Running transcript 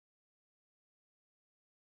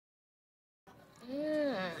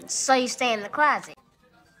So you stay in the closet.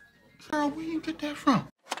 Girl, where you get that from?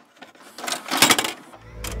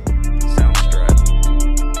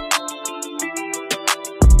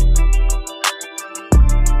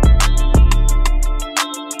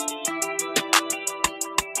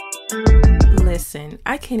 Listen,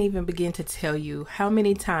 I can't even begin to tell you how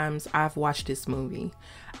many times I've watched this movie.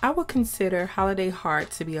 I would consider Holiday Heart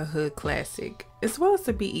to be a hood classic, as well as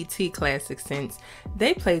a BET classic since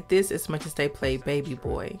they played this as much as they played Baby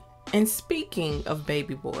Boy. And speaking of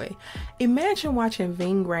Baby Boy, imagine watching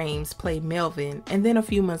Ving Rhames play Melvin and then a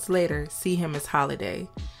few months later see him as Holiday.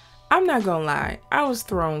 I'm not gonna lie, I was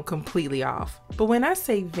thrown completely off. But when I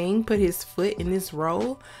say Ving put his foot in this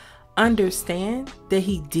role, understand that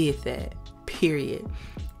he did that. Period.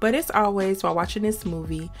 But as always, while watching this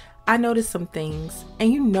movie, I noticed some things,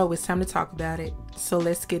 and you know it's time to talk about it, so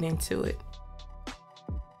let's get into it.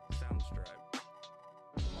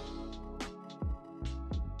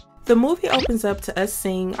 The movie opens up to us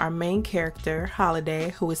seeing our main character,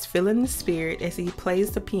 Holiday, who is feeling the spirit as he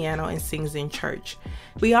plays the piano and sings in church.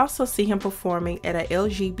 We also see him performing at a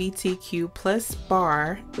LGBTQ plus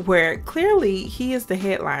bar where clearly he is the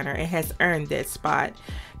headliner and has earned that spot,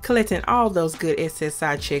 collecting all those good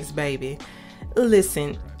SSI checks, baby.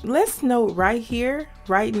 Listen, let's note right here,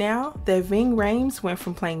 right now, that Ving Rhames went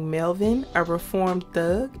from playing Melvin, a reformed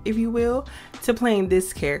thug, if you will, to playing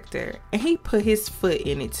this character, and he put his foot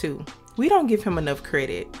in it too. We don't give him enough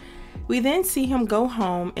credit. We then see him go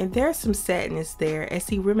home, and there's some sadness there as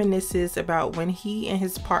he reminisces about when he and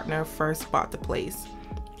his partner first bought the place.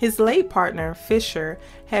 His late partner, Fisher,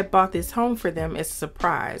 had bought this home for them as a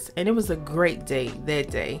surprise, and it was a great day that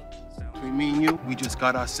day. Between me and you, we just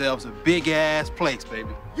got ourselves a big-ass place, baby.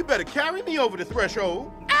 You better carry me over the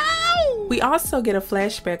threshold. Ow! We also get a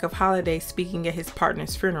flashback of Holiday speaking at his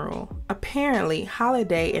partner's funeral. Apparently,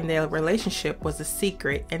 Holiday and their relationship was a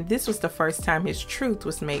secret, and this was the first time his truth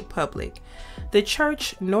was made public. The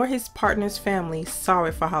church nor his partner's family saw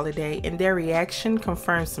it for Holiday, and their reaction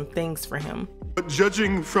confirmed some things for him. But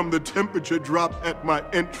judging from the temperature drop at my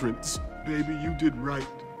entrance, baby, you did right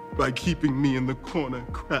by keeping me in the corner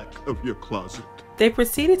crack of your closet. They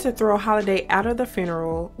proceeded to throw Holiday out of the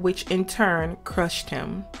funeral, which in turn crushed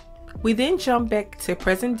him. We then jump back to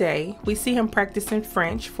present day. We see him practicing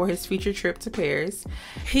French for his future trip to Paris.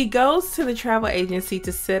 He goes to the travel agency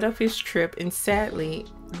to set up his trip, and sadly,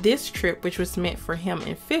 this trip, which was meant for him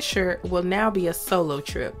and Fisher, will now be a solo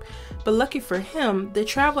trip. But lucky for him, the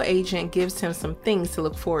travel agent gives him some things to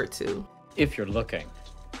look forward to. If you're looking,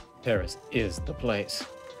 Paris is the place.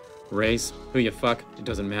 Race, who you fuck, it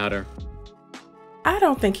doesn't matter. I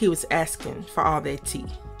don't think he was asking for all that tea.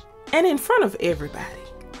 And in front of everybody.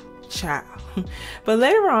 Child. But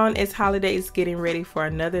later on, as Holiday is getting ready for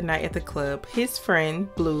another night at the club, his friend,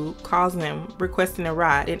 Blue, calls him requesting a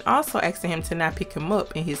ride and also asking him to not pick him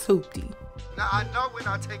up in his hoopty. Now, I know we're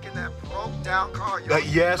not taking that broke down car.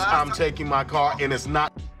 Yes, I'm taking my car, and it's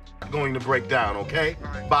not going to break down, okay?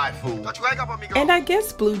 Right. Bye, fool. Don't you hang up on me, girl. And I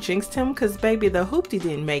guess Blue jinxed him because, baby, the hoopty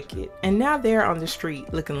didn't make it. And now they're on the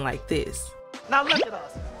street looking like this. Now look at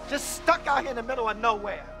us, just stuck out here in the middle of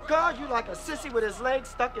nowhere. God, you like a sissy with his legs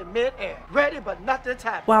stuck in mid-air, ready but nothing's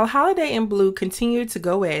happening. While Holiday and Blue continue to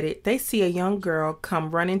go at it, they see a young girl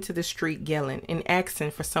come running to the street yelling and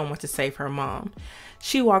asking for someone to save her mom.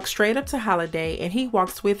 She walks straight up to Holiday and he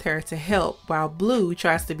walks with her to help while Blue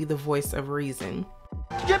tries to be the voice of reason.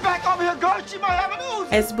 Get back over here, girl, she might have an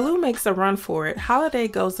Uzi. As Blue makes a run for it, Holiday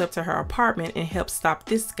goes up to her apartment and helps stop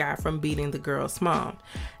this guy from beating the girl's mom.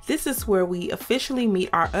 This is where we officially meet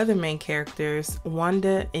our other main characters,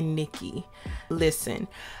 Wanda and Nikki. Listen,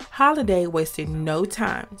 Holiday wasted no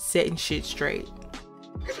time setting shit straight.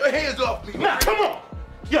 Get your hands off me. Now, come on.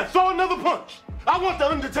 Yeah, throw another punch. I want the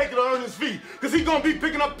Undertaker to earn his fee, because he's going to be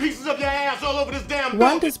picking up pieces of your ass all over this damn building.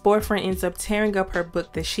 Wanda's boyfriend ends up tearing up her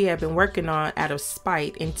book that she had been working on out of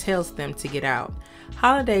spite and tells them to get out.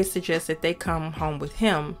 Holiday suggests that they come home with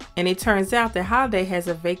him, and it turns out that Holiday has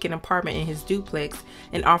a vacant apartment in his duplex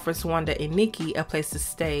and offers Wanda and Nikki a place to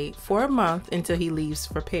stay for a month until he leaves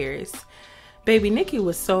for Paris. Baby Nikki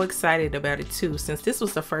was so excited about it too, since this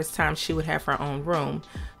was the first time she would have her own room.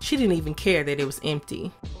 She didn't even care that it was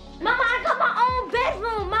empty. Mama, I got my own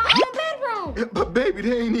bedroom, But baby,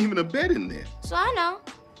 there ain't even a bed in there. So I know.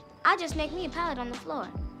 I just make me a pallet on the floor.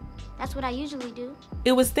 That's what I usually do.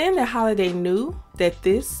 It was then that Holiday knew that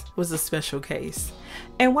this was a special case.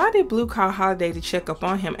 And why did Blue call Holiday to check up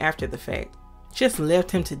on him after the fact? Just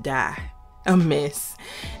left him to die. A mess.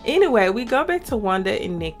 Anyway, we go back to Wanda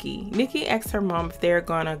and Nikki. Nikki asks her mom if they're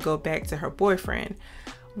gonna go back to her boyfriend.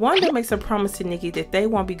 Wanda makes a promise to Nikki that they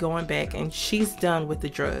won't be going back and she's done with the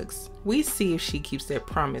drugs. We see if she keeps that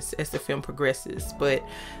promise as the film progresses, but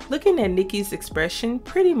looking at Nikki's expression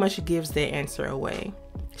pretty much gives that answer away.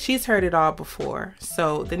 She's heard it all before.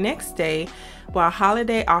 So the next day, while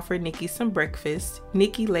Holiday offered Nikki some breakfast,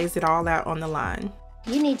 Nikki lays it all out on the line.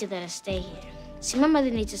 You need to let us stay here. See, my mother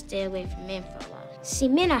needs to stay away from men for a while. See,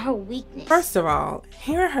 men are her weakness. First of all,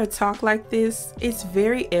 hearing her talk like this, it's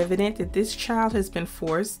very evident that this child has been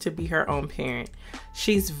forced to be her own parent.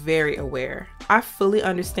 She's very aware. I fully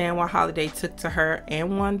understand why Holiday took to her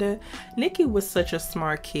and Wanda. Nikki was such a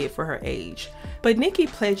smart kid for her age. But Nikki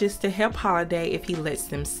pledges to help Holiday if he lets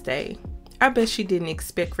them stay. I bet she didn't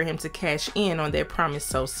expect for him to cash in on their promise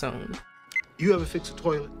so soon. You ever fix a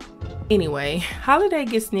toilet? Anyway, Holiday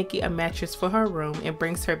gets Nikki a mattress for her room and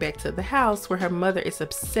brings her back to the house where her mother is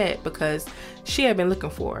upset because she had been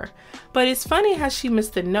looking for her. But it's funny how she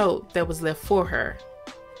missed the note that was left for her,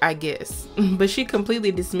 I guess. But she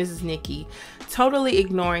completely dismisses Nikki, totally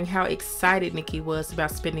ignoring how excited Nikki was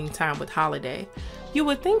about spending time with Holiday. You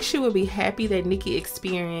would think she would be happy that Nikki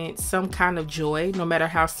experienced some kind of joy, no matter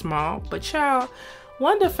how small, but child,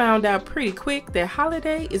 Wanda found out pretty quick that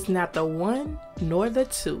Holiday is not the one nor the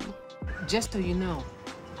two. Just so you know,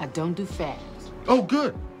 I don't do fads. Oh,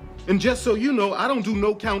 good. And just so you know, I don't do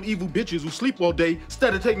no-count evil bitches who sleep all day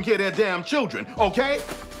instead of taking care of their damn children, okay?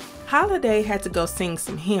 Holiday had to go sing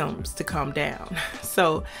some hymns to calm down.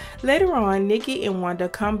 So later on, Nikki and Wanda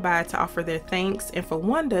come by to offer their thanks and for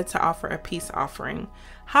Wanda to offer a peace offering.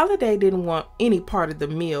 Holiday didn't want any part of the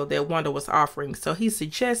meal that Wanda was offering, so he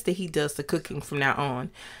suggested he does the cooking from now on.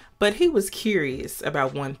 But he was curious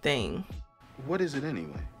about one thing. What is it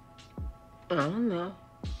anyway? I don't know.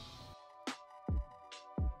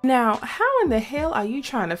 Now, how in the hell are you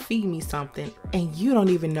trying to feed me something and you don't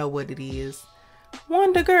even know what it is?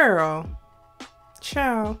 Wanda girl.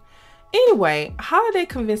 Child. Anyway, Holiday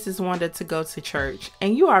convinces Wanda to go to church,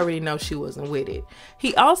 and you already know she wasn't with it.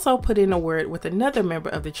 He also put in a word with another member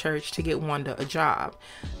of the church to get Wanda a job,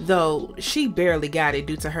 though she barely got it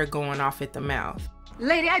due to her going off at the mouth.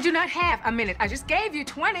 Lady, I do not have a minute. I just gave you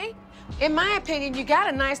 20. In my opinion, you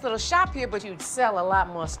got a nice little shop here, but you'd sell a lot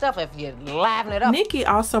more stuff if you liven it up. Nikki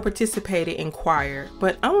also participated in choir,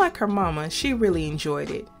 but unlike her mama, she really enjoyed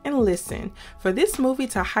it. And listen, for this movie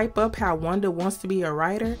to hype up how Wanda wants to be a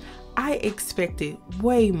writer, I expected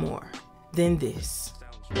way more than this.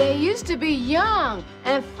 They used to be young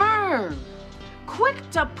and firm, quick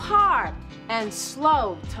to part, and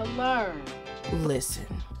slow to learn. Listen.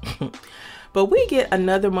 But we get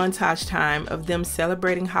another montage time of them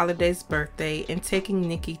celebrating Holiday's birthday and taking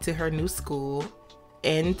Nikki to her new school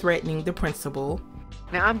and threatening the principal.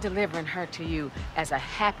 Now, I'm delivering her to you as a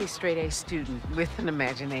happy straight-A student with an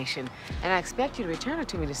imagination, and I expect you to return her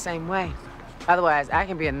to me the same way. Otherwise, I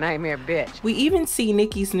can be a nightmare bitch. We even see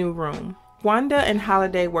Nikki's new room. Wanda and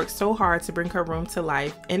Holiday worked so hard to bring her room to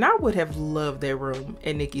life, and I would have loved their room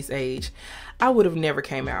at Nikki's age. I would have never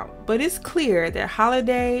came out. But it's clear that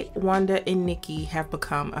Holiday, Wanda, and Nikki have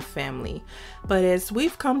become a family. But as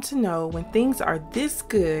we've come to know, when things are this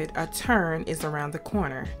good, a turn is around the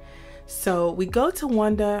corner. So we go to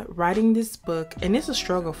Wanda writing this book, and it's a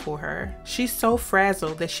struggle for her. She's so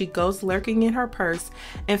frazzled that she goes lurking in her purse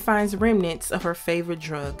and finds remnants of her favorite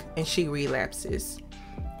drug, and she relapses.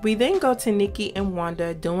 We then go to Nikki and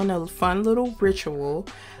Wanda doing a fun little ritual.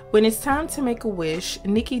 When it's time to make a wish,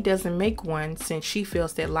 Nikki doesn't make one since she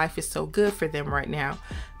feels that life is so good for them right now.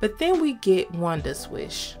 But then we get Wanda's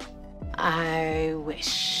wish. I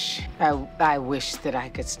wish that I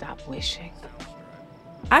could stop wishing.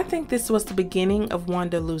 I think this was the beginning of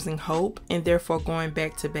Wanda losing hope and therefore going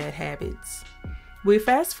back to bad habits. We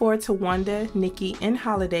fast forward to Wanda, Nikki, and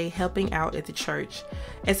Holiday helping out at the church.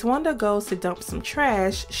 As Wanda goes to dump some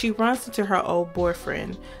trash, she runs into her old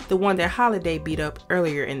boyfriend, the one that Holiday beat up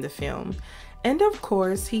earlier in the film. And of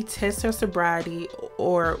course, he tests her sobriety,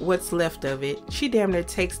 or what's left of it. She damn near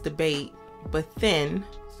takes the bait, but then...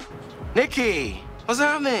 Nikki, what's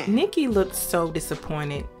happening? Nikki looked so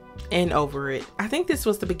disappointed and over it. I think this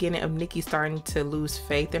was the beginning of Nikki starting to lose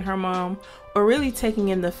faith in her mom, or really taking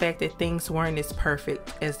in the fact that things weren't as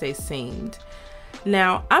perfect as they seemed.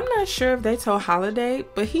 Now, I'm not sure if they told Holiday,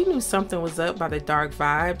 but he knew something was up by the dark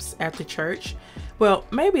vibes after church. Well,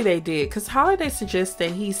 maybe they did, because Holiday suggests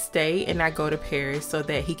that he stay and not go to Paris so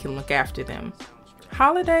that he can look after them.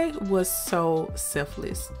 Holiday was so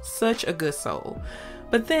selfless, such a good soul.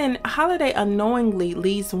 But then Holiday unknowingly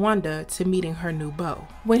leads Wanda to meeting her new beau.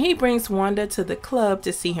 When he brings Wanda to the club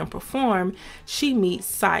to see him perform, she meets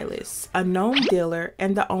Silas, a known dealer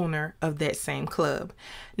and the owner of that same club.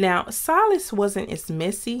 Now, Silas wasn't as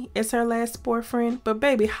messy as her last boyfriend, but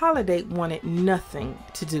baby, Holiday wanted nothing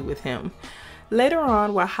to do with him. Later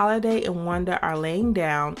on, while Holiday and Wanda are laying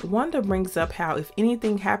down, Wanda brings up how if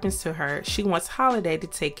anything happens to her, she wants Holiday to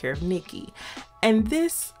take care of Nikki. And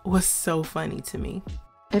this was so funny to me.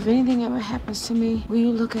 If anything ever happens to me, will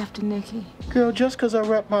you look after Nikki? Girl, just because I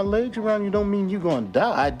wrap my legs around you don't mean you're gonna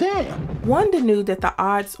die. Damn. Wanda knew that the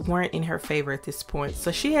odds weren't in her favor at this point, so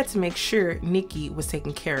she had to make sure Nikki was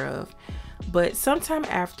taken care of. But sometime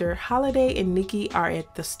after, Holiday and Nikki are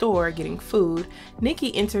at the store getting food.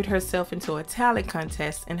 Nikki entered herself into a talent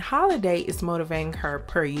contest and Holiday is motivating her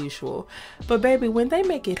per usual. But baby, when they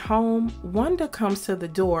make it home, Wanda comes to the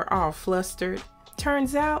door all flustered.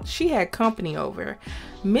 Turns out she had company over.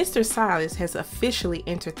 Mr. Silas has officially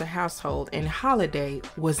entered the household and Holiday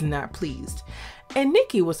was not pleased. And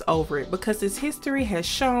Nikki was over it because as history has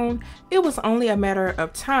shown, it was only a matter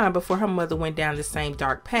of time before her mother went down the same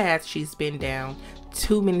dark path she's been down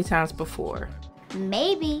too many times before.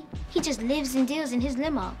 Maybe he just lives and deals in his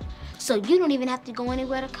limo, so you don't even have to go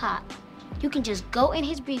anywhere to cop. You can just go in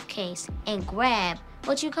his briefcase and grab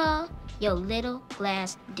what you call your little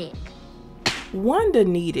glass dick. Wanda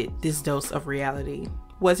needed this dose of reality.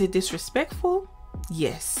 Was it disrespectful?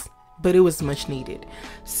 Yes, but it was much needed.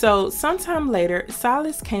 So sometime later,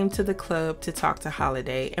 Silas came to the club to talk to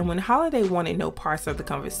Holiday, and when Holiday wanted no parts of the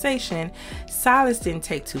conversation, Silas didn't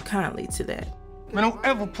take too kindly to that. Man, don't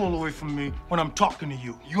ever pull away from me when I'm talking to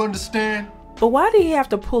you. You understand? But why did he have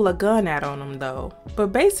to pull a gun out on him though?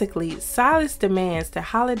 But basically, Silas demands that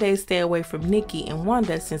Holiday stay away from Nikki and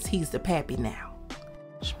Wanda since he's the pappy now.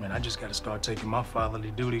 Man, I just gotta start taking my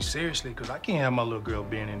fatherly duties seriously because I can't have my little girl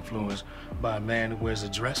being influenced by a man who wears a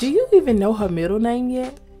dress. Do you even know her middle name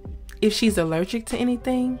yet? If she's allergic to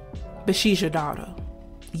anything? But she's your daughter.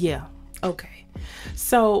 Yeah, okay.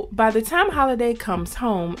 So by the time Holiday comes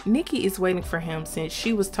home, Nikki is waiting for him since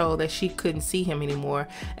she was told that she couldn't see him anymore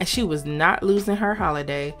and she was not losing her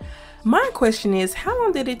Holiday. My question is, how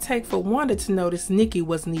long did it take for Wanda to notice Nikki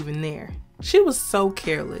wasn't even there? She was so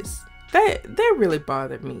careless. That really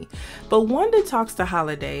bothered me. But Wanda talks to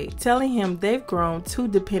Holiday, telling him they've grown too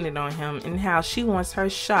dependent on him and how she wants her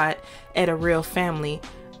shot at a real family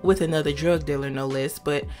with another drug dealer, no less.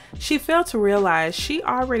 But she failed to realize she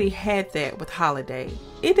already had that with Holiday.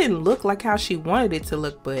 It didn't look like how she wanted it to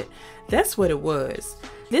look, but that's what it was.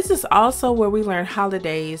 This is also where we learn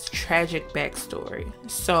Holiday's tragic backstory.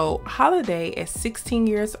 So Holiday, at 16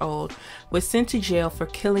 years old, was sent to jail for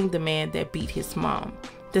killing the man that beat his mom.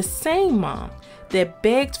 The same mom that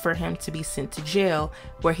begged for him to be sent to jail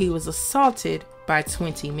where he was assaulted by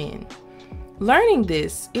 20 men. Learning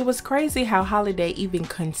this, it was crazy how Holiday even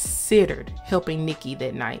considered helping Nikki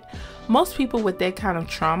that night. Most people with that kind of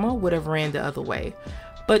trauma would have ran the other way.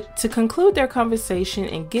 But to conclude their conversation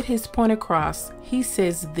and get his point across, he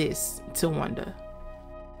says this to Wanda.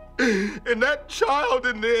 And that child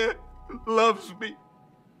in there loves me.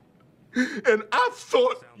 And I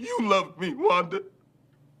thought you loved me, Wanda.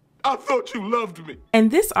 I thought you loved me.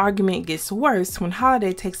 And this argument gets worse when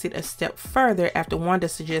Holiday takes it a step further after Wanda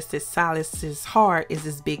suggests that Silas's heart is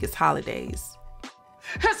as big as Holiday's.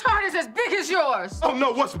 His heart is as big as yours. Oh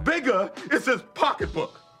no, what's bigger is his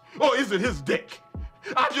pocketbook. Or is it his dick?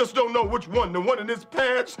 I just don't know which one, the one in his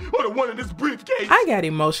pants or the one in his briefcase. I got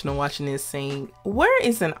emotional watching this scene. Where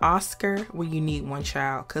is an Oscar when you need one,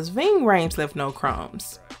 child? Because Ving Rhames left no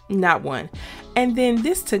crumbs. Not one. And then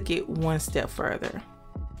this took it one step further.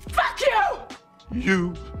 Fuck you!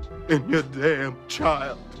 You and your damn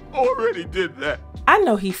child already did that. I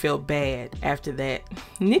know he felt bad after that.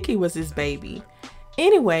 Nikki was his baby.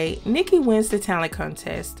 Anyway, Nikki wins the talent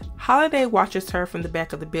contest. Holiday watches her from the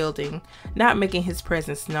back of the building, not making his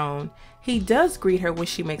presence known. He does greet her when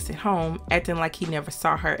she makes it home, acting like he never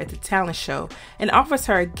saw her at the talent show, and offers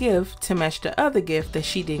her a gift to match the other gift that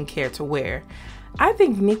she didn't care to wear. I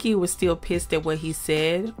think Nikki was still pissed at what he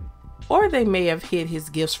said, or they may have hid his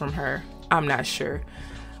gifts from her. I'm not sure.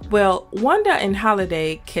 Well, Wanda and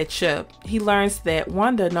Holiday catch up. He learns that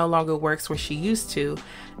Wanda no longer works where she used to.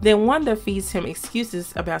 Then Wanda feeds him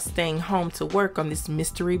excuses about staying home to work on this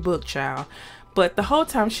mystery book, child. But the whole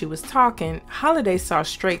time she was talking, Holiday saw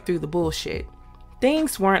straight through the bullshit.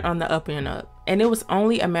 Things weren't on the up and up, and it was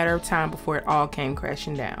only a matter of time before it all came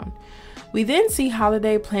crashing down. We then see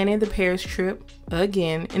Holiday planning the Paris trip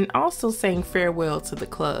again and also saying farewell to the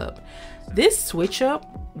club. This switch up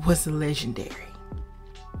was legendary.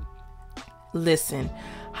 Listen,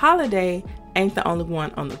 Holiday ain't the only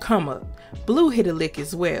one on the come up. Blue hit a lick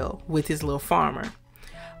as well with his little farmer.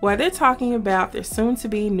 While they're talking about their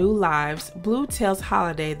soon-to-be new lives, Blue tells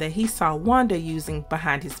Holiday that he saw Wanda using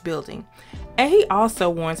behind his building. And he also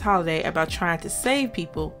warns Holiday about trying to save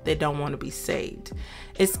people that don't want to be saved.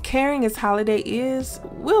 As caring as Holiday is,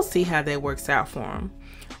 we'll see how that works out for him.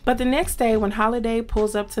 But the next day, when Holiday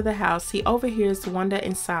pulls up to the house, he overhears Wanda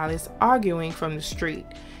and Silas arguing from the street.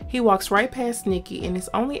 He walks right past Nikki and is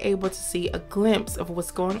only able to see a glimpse of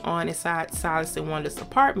what's going on inside Silas and Wanda's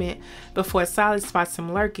apartment before Silas spots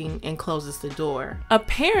him lurking and closes the door.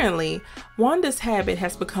 Apparently, Wanda's habit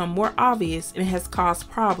has become more obvious and has caused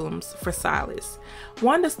problems for Silas.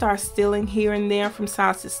 Wanda starts stealing here and there from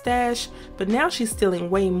Silas' stash, but now she's stealing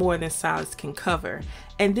way more than Silas can cover.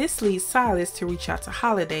 And this leads Silas to reach out to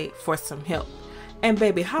Holiday for some help. And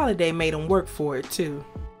baby Holiday made him work for it too.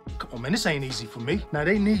 Come on, man, this ain't easy for me. Now,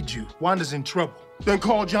 they need you. Wanda's in trouble. Then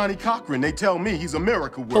call Johnny Cochran. They tell me he's a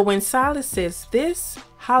miracle worker. But when Silas says this,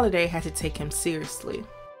 Holiday had to take him seriously.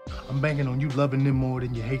 I'm banking on you loving them more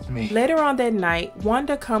than you hate me. Later on that night,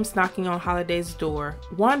 Wanda comes knocking on Holiday's door.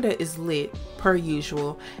 Wanda is lit, per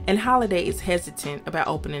usual, and Holiday is hesitant about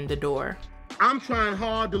opening the door. I'm trying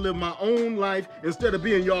hard to live my own life instead of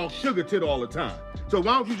being y'all sugar tit all the time. So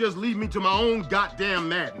why don't you just leave me to my own goddamn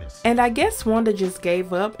madness? And I guess Wanda just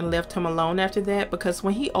gave up and left him alone after that, because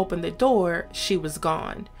when he opened the door, she was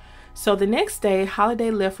gone. So the next day,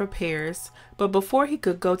 Holiday left for Paris, but before he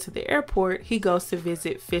could go to the airport, he goes to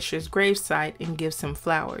visit Fisher's gravesite and gives him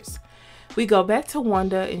flowers. We go back to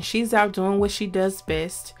Wanda and she's out doing what she does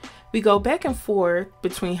best. We go back and forth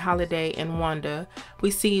between Holiday and Wanda. We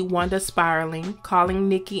see Wanda spiraling, calling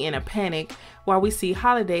Nikki in a panic, while we see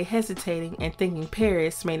Holiday hesitating and thinking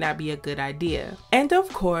Paris may not be a good idea. And of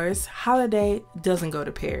course, Holiday doesn't go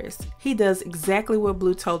to Paris. He does exactly what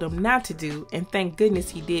Blue told him not to do, and thank goodness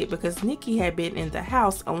he did, because Nikki had been in the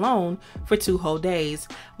house alone for 2 whole days,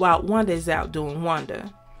 while Wanda is out doing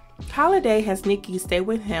Wanda. Holiday has Nikki stay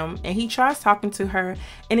with him, and he tries talking to her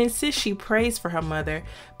and insists she prays for her mother,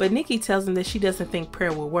 but Nikki tells him that she doesn't think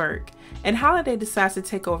prayer will work. And Holiday decides to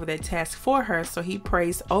take over that task for her, so he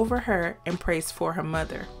prays over her and prays for her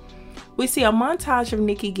mother. We see a montage of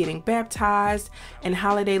Nikki getting baptized and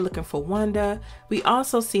Holiday looking for Wanda. We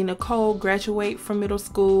also see Nicole graduate from middle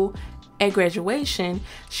school. At graduation,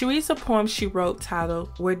 she reads a poem she wrote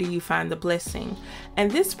titled, "Where Do You Find the Blessing?"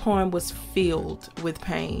 And this poem was filled with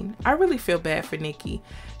pain. I really feel bad for Nikki.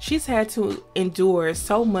 She's had to endure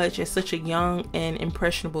so much at such a young and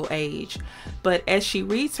impressionable age. But as she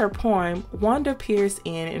reads her poem, Wanda peers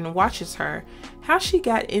in and watches her. How she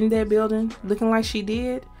got in that building looking like she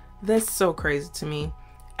did, that's so crazy to me.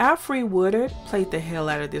 Alfre Woodard played the hell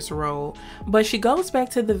out of this role, but she goes back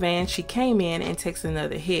to the van she came in and takes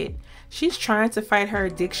another hit. She's trying to fight her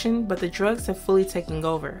addiction, but the drugs have fully taken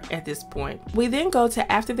over at this point. We then go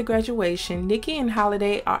to after the graduation. Nikki and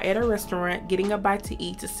Holiday are at a restaurant getting a bite to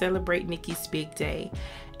eat to celebrate Nikki's big day.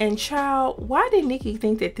 And child, why did Nikki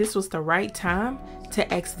think that this was the right time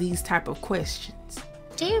to ask these type of questions?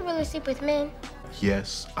 Do you really sleep with men?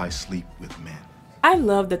 Yes, I sleep with men. I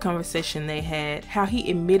love the conversation they had, how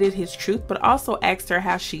he admitted his truth, but also asked her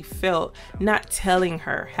how she felt, not telling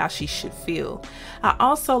her how she should feel. I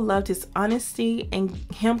also loved his honesty and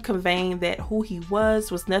him conveying that who he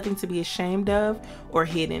was nothing to be ashamed of or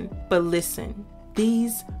hidden. But listen,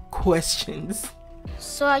 these questions.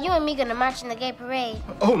 So are you and me gonna march in the gay parade?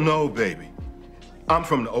 Oh, no, baby. I'm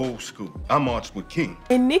from the old school. I marched with King.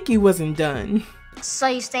 And Nikki wasn't done. So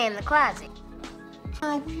you stay in the closet?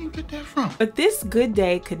 Where you get that from? But this good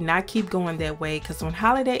day could not keep going that way, because when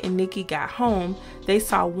Holiday and Nikki got home, they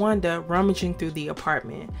saw Wanda rummaging through the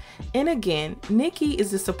apartment. And again, Nikki is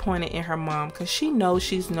disappointed in her mom because she knows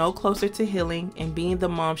she's no closer to healing and being the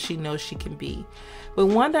mom she knows she can be.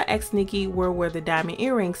 When Wanda asks Nikki where were the diamond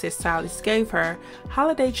earrings that Silas gave her,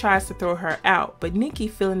 Holiday tries to throw her out, but Nikki,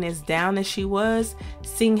 feeling as down as she was,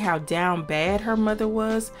 seeing how down bad her mother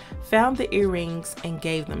was, found the earrings and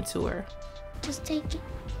gave them to her. Just take it.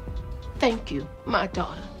 Thank you, my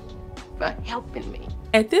daughter, for helping me.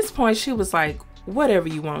 At this point, she was like, whatever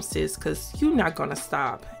you want, sis, because you're not going to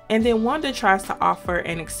stop. And then Wanda tries to offer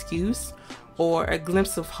an excuse or a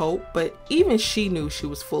glimpse of hope, but even she knew she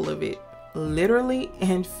was full of it, literally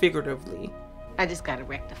and figuratively. I just got to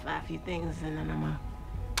rectify a few things, and then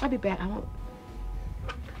I'll be back. I won't.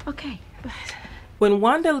 Okay, but... When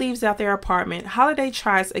Wanda leaves out their apartment, Holiday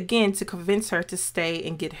tries again to convince her to stay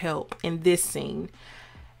and get help in this scene.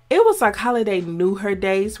 It was like Holiday knew her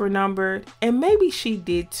days were numbered, and maybe she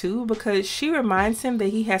did too, because she reminds him that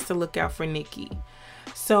he has to look out for Nikki.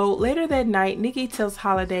 So later that night, Nikki tells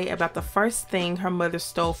Holiday about the first thing her mother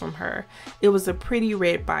stole from her. It was a pretty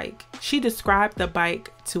red bike. She described the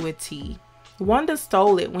bike to a T. Wanda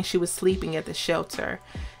stole it when she was sleeping at the shelter.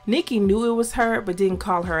 Nikki knew it was her, but didn't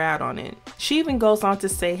call her out on it. She even goes on to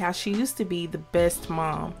say how she used to be the best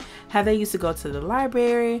mom, how they used to go to the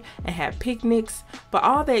library and have picnics, but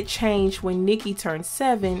all that changed when Nikki turned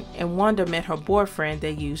 7 and Wanda met her boyfriend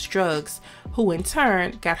that used drugs, who in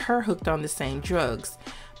turn got her hooked on the same drugs.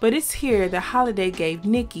 But it's here that Holiday gave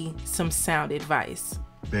Nikki some sound advice.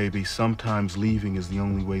 Baby, sometimes leaving is the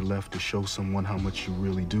only way left to show someone how much you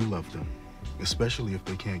really do love them, especially if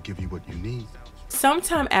they can't give you what you need.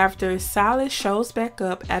 Sometime after, Silas shows back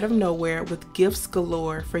up out of nowhere with gifts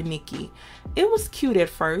galore for Nikki. It was cute at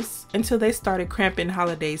first, until they started cramping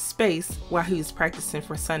Holiday's space while he was practicing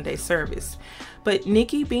for Sunday service. But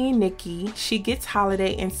Nikki being Nikki, she gets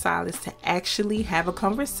Holiday and Silas to actually have a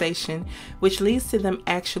conversation, which leads to them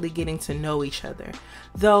actually getting to know each other.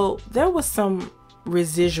 Though there was some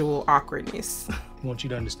residual awkwardness. I want you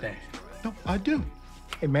to understand. No, I do.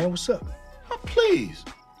 Hey man, what's up? Oh, please.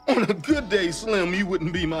 On a good day, Slim, you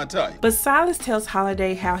wouldn't be my type. But Silas tells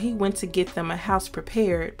Holiday how he went to get them a house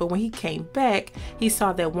prepared, but when he came back, he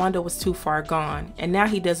saw that Wanda was too far gone, and now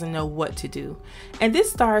he doesn't know what to do. And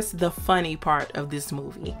this starts the funny part of this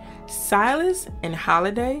movie. Silas and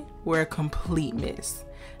Holiday were a complete mess.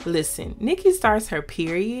 Listen, Nikki starts her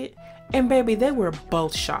period, and baby, they were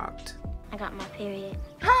both shocked. I got my period.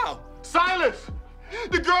 How? Silas!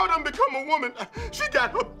 The girl done become a woman. She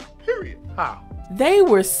got her period. How? They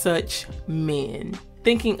were such men,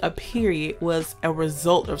 thinking a period was a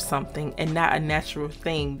result of something and not a natural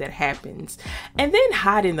thing that happens. And then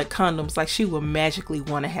hiding the condoms like she would magically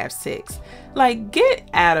want to have sex. Like, get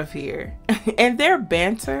out of here. And their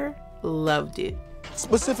banter, loved it.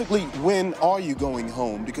 Specifically, when are you going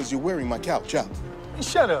home? Because you're wearing my couch out.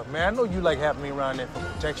 Shut up, man. I know you like having me around there for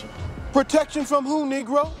protection. Protection from who,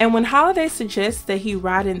 Negro? And when Holiday suggests that he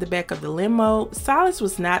ride in the back of the limo, Silas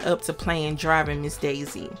was not up to playing driving Miss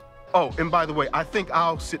Daisy. Oh, and by the way, I think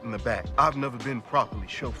I'll sit in the back. I've never been properly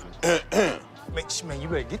chauffeured. Man, you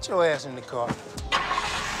better get your ass in the car.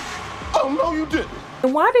 Oh, no, you didn't.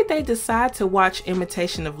 And why did they decide to watch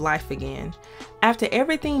Imitation of Life again? After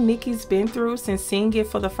everything Nikki's been through since seeing it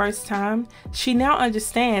for the first time, she now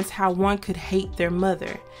understands how one could hate their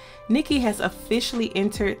mother. Nikki has officially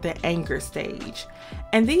entered the anger stage.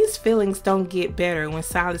 And these feelings don't get better when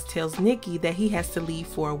Silas tells Nikki that he has to leave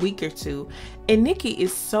for a week or two. And Nikki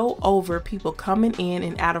is so over people coming in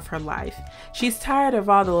and out of her life. She's tired of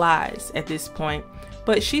all the lies at this point.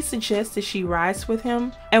 But she suggests that she rides with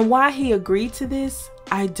him. And why he agreed to this,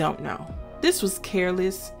 I don't know. This was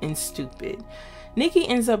careless and stupid. Nikki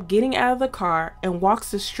ends up getting out of the car and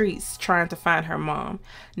walks the streets trying to find her mom.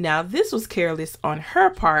 Now this was careless on her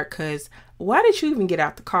part, because why did you even get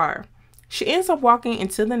out the car? She ends up walking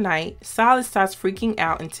into the night. Silas starts freaking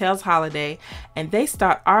out and tells Holiday, and they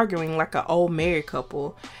start arguing like an old married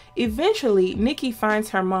couple. Eventually, Nikki finds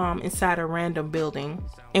her mom inside a random building,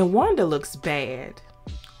 and Wanda looks bad.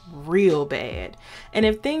 Real bad. And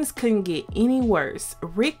if things couldn't get any worse,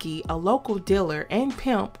 Ricky, a local dealer and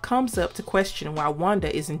pimp, comes up to question why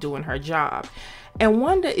Wanda isn't doing her job. And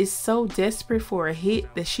Wanda is so desperate for a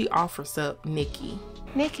hit that she offers up Nikki.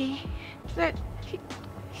 Nikki, he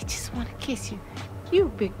just want to kiss you.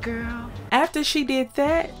 You big girl. After she did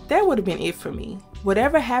that would have been it for me.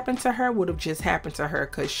 Whatever happened to her would have just happened to her,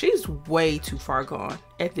 because she's way too far gone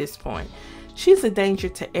at this point. She's a danger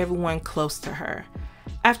to everyone close to her.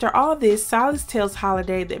 After all this, Silas tells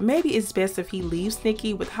Holiday that maybe it's best if he leaves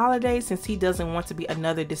Nikki with Holiday, since he doesn't want to be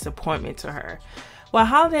another disappointment to her. While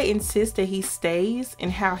Holiday insists that he stays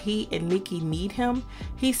and how he and Nikki need him,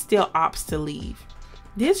 he still opts to leave.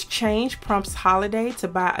 This change prompts Holiday to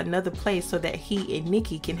buy another place so that he and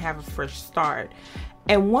Nikki can have a fresh start.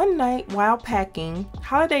 And one night while packing,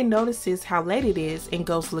 Holiday notices how late it is and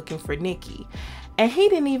goes looking for Nikki. And he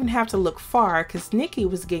didn't even have to look far, because Nikki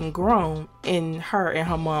was getting grown in her and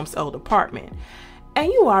her mom's old apartment.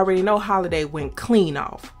 And you already know Holiday went clean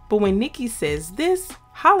off. But when Nikki says this,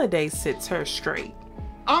 Holiday sets her straight.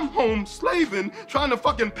 I'm home slaving, trying to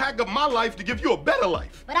fucking pack up my life to give you a better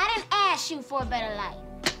life. But I didn't ask you for a better life.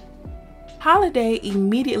 Holiday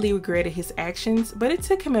immediately regretted his actions, but it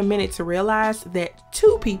took him a minute to realize that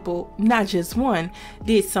 2 people, not just one,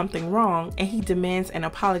 did something wrong, and he demands an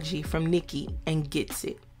apology from Nikki and gets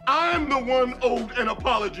it. I'm the one owed an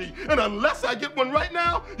apology, and unless I get one right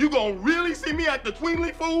now, you gonna really see me act the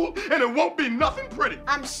queenly fool, and it won't be nothing pretty.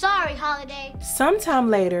 I'm sorry, Holiday. Sometime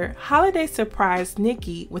later, Holiday surprised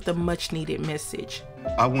Nikki with a much-needed message.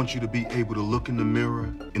 I want you to be able to look in the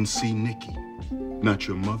mirror and see Nikki. not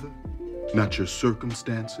your mother, not your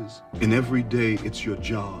circumstances. And every day it's your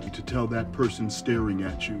job to tell that person staring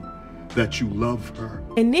at you that you love her.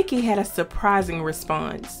 And Nikki had a surprising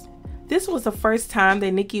response. This was the first time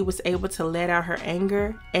that Nikki was able to let out her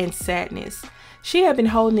anger and sadness. She had been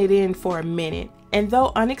holding it in for a minute, and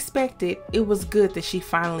though unexpected, it was good that she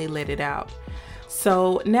finally let it out.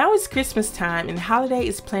 So now it's Christmas time, and Holiday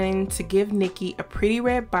is planning to give Nikki a pretty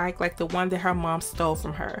red bike like the one that her mom stole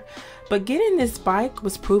from her. But getting this bike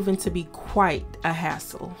was proven to be quite a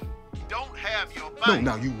hassle. Don't have your bike. No,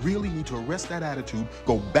 now you really need to arrest that attitude,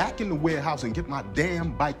 go back in the warehouse and get my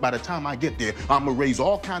damn bike. By the time I get there, I'm gonna raise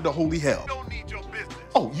all kind of holy hell. Don't need your business.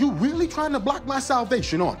 Oh, you really trying to block my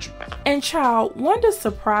salvation, aren't you? And child, Wanda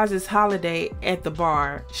surprises Holiday at the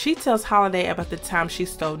bar. She tells Holiday about the time she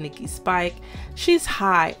stole Nikki's bike. She's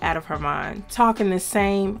high out of her mind, talking the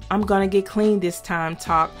same "I'm gonna get clean this time"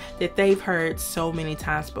 talk that they've heard so many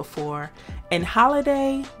times before. And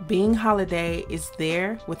Holiday, being Holiday, is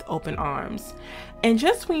there with open arms. And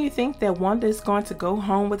just when you think that Wanda is going to go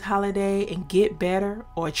home with Holiday and get better,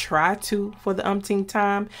 or try to for the umpteenth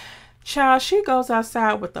time, child, she goes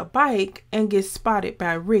outside with a bike and gets spotted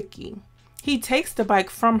by Ricky. He takes the bike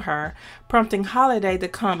from her, prompting Holiday to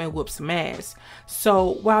come and whoop some ass.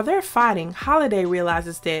 So while they're fighting, Holiday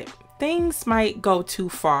realizes that things might go too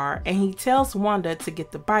far, and he tells Wanda to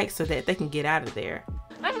get the bike so that they can get out of there.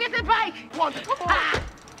 Let me get the bike! Wanda, come on!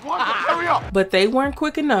 Wanda, hurry up! But they weren't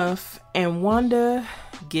quick enough, and Wanda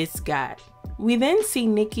gets got. We then see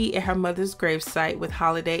Nikki at her mother's gravesite with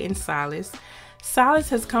Holiday and Silas. Silas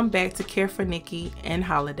has come back to care for Nikki and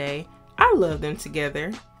Holiday. I love them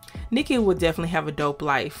together. Nikki will definitely have a dope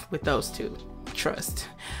life with those two. Trust.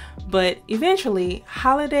 But eventually,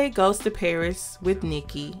 Holiday goes to Paris with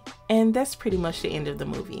Nikki, and that's pretty much the end of the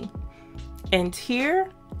movie. And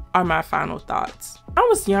here are my final thoughts. I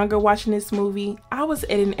was younger watching this movie. I was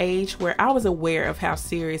at an age where I was aware of how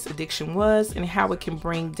serious addiction was and how it can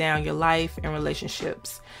bring down your life and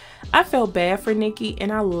relationships. I felt bad for Nikki,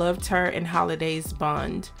 and I loved her and Holiday's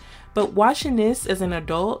bond. But watching this as an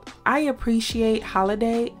adult, I appreciate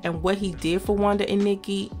Holiday and what he did for Wanda and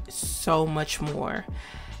Nikki so much more.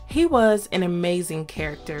 He was an amazing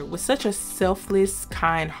character with such a selfless,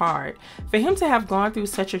 kind heart. For him to have gone through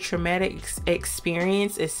such a traumatic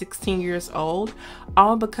experience at 16 years old,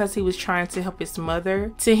 all because he was trying to help his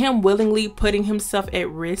mother, to him willingly putting himself at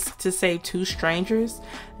risk to save two strangers,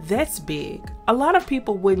 that's big. A lot of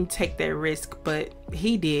people wouldn't take that risk, but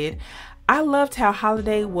he did. I loved how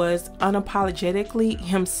Holiday was unapologetically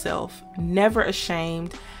himself, never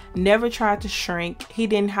ashamed, never tried to shrink. He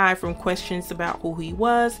didn't hide from questions about who he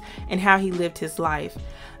was and how he lived his life.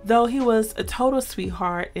 Though he was a total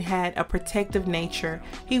sweetheart and had a protective nature,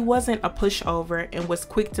 he wasn't a pushover and was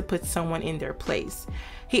quick to put someone in their place.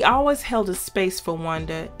 He always held a space for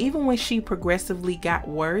Wanda, even when she progressively got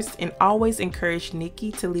worse, and always encouraged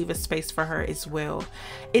Nikki to leave a space for her as well.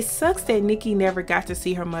 It sucks that Nikki never got to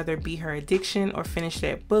see her mother beat her addiction or finish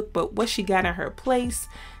that book, but what she got in her place,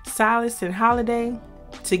 Silas and Holiday,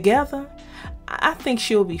 together, I think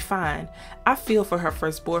she'll be fine. I feel for her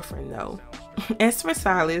first boyfriend though. As for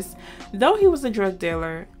Silas, though he was a drug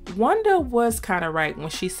dealer, Wanda was kind of right when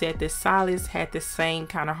she said that Silas had the same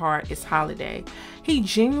kind of heart as Holiday. He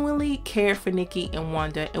genuinely cared for Nikki and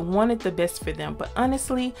Wanda and wanted the best for them, but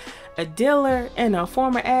honestly, a dealer and a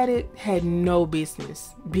former addict had no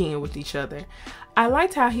business being with each other. I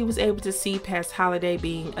liked how he was able to see past Holiday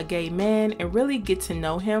being a gay man and really get to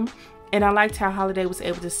know him. And I liked how Holiday was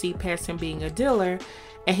able to see past him being a dealer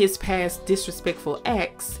and his past disrespectful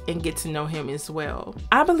acts and get to know him as well.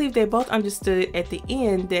 I believe they both understood at the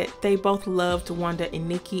end that they both loved Wanda and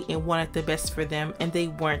Nikki and wanted the best for them, and they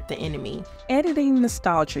weren't the enemy. Editing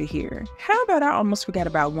nostalgia here. How about I almost forgot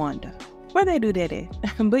about Wanda? Where they do that at?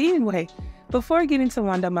 But anyway, before getting to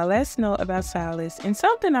Wanda, my last note about Silas, and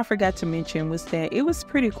something I forgot to mention, was that it was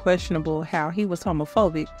pretty questionable how he was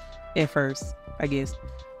homophobic at first, I guess.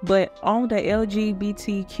 But on the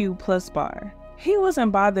LGBTQ plus bar, he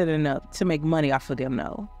wasn't bothered enough to make money off of them,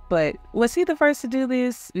 no. But was he the first to do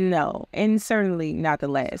this? No, and certainly not the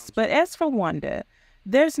last. But as for Wanda,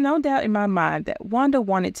 there's no doubt in my mind that Wanda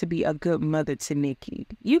wanted to be a good mother to Nikki.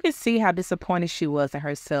 You could see how disappointed she was in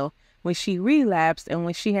herself when she relapsed and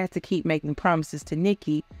when she had to keep making promises to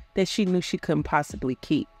Nikki that she knew she couldn't possibly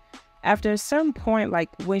keep. After a certain point, like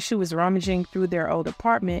when she was rummaging through their old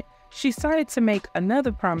apartment, she started to make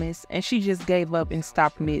another promise and she just gave up and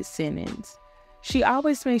stopped mid-sentence. She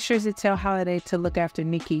always made sure to tell Holiday to look after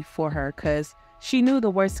Nikki for her because she knew the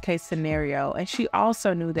worst case scenario, and she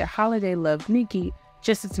also knew that Holiday loved Nikki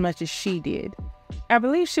just as much as she did. I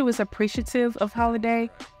believe she was appreciative of Holiday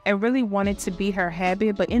and really wanted to be her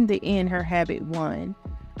habit, but in the end, her habit won.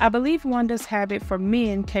 I believe Wanda's habit for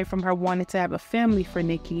men came from her wanting to have a family for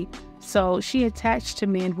Nikki, so she attached to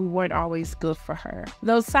men who weren't always good for her.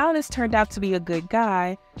 Though Silas turned out to be a good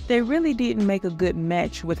guy, they really didn't make a good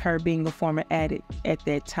match with her being a former addict at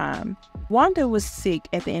that time. Wanda was sick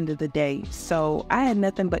at the end of the day, so I had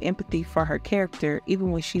nothing but empathy for her character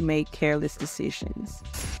even when she made careless decisions.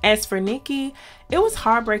 As for Nikki, it was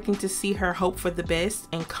heartbreaking to see her hope for the best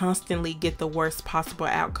and constantly get the worst possible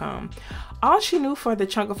outcome. All she knew for the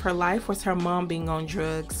chunk of her life was her mom being on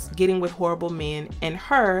drugs, getting with horrible men, and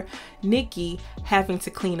her, Nikki, having to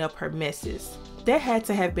clean up her messes. That had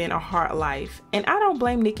to have been a hard life, and I don't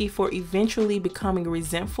blame Nikki for eventually becoming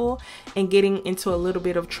resentful and getting into a little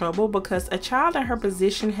bit of trouble, because a child in her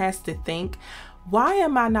position has to think, why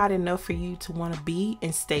am I not enough for you to want to be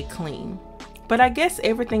and stay clean? But I guess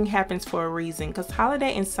everything happens for a reason, because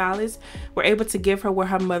Holiday and Silas were able to give her what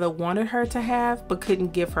her mother wanted her to have but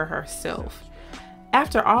couldn't give her herself.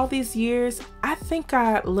 After all these years, I think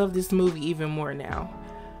I love this movie even more now.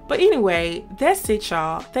 But anyway, that's it,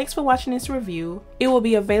 y'all. Thanks for watching this review. It will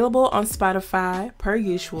be available on Spotify per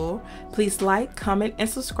usual. Please like, comment, and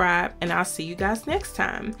subscribe, and I'll see you guys next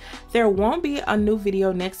time. There won't be a new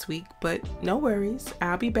video next week, but no worries.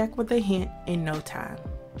 I'll be back with a hint in no time.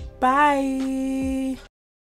 Bye!